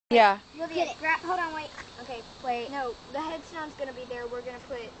Yeah. Olivia, hold on, wait. Okay, wait. No, the headstone's gonna be there. We're gonna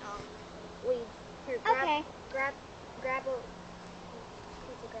put leaves. Here, grab a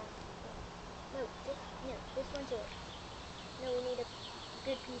piece of grass. No, this one too. No, we need a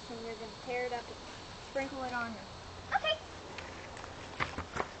good piece, and you're gonna tear it up and sprinkle it on her. Okay.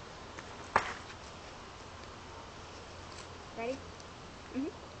 Ready?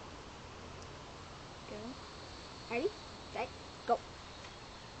 Mhm. Go. Ready? Set. Go.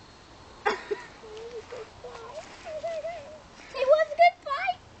 It was a good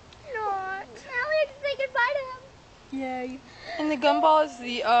fight. No. Now we have to say goodbye to him. Yay. And the gumball is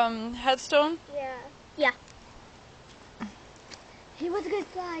the headstone? Yeah. Yeah. He was a good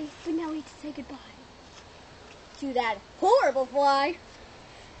fly, but now we have to say goodbye to that horrible fly.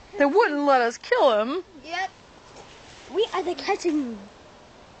 They wouldn't let us kill him. Yep. We are the catching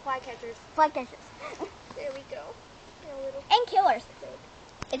fly catchers. Fly catchers. There we go. And killers.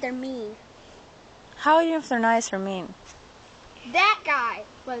 If they're mean. How do you know if they're nice or mean? That guy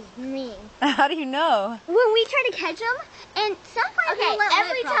was mean. How do you know? When we try to catch him, and sometimes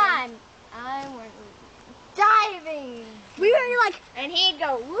every time I went diving, we were like, and he'd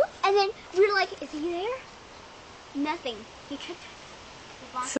go whoop, and then we were like, is he there? Nothing. He tripped.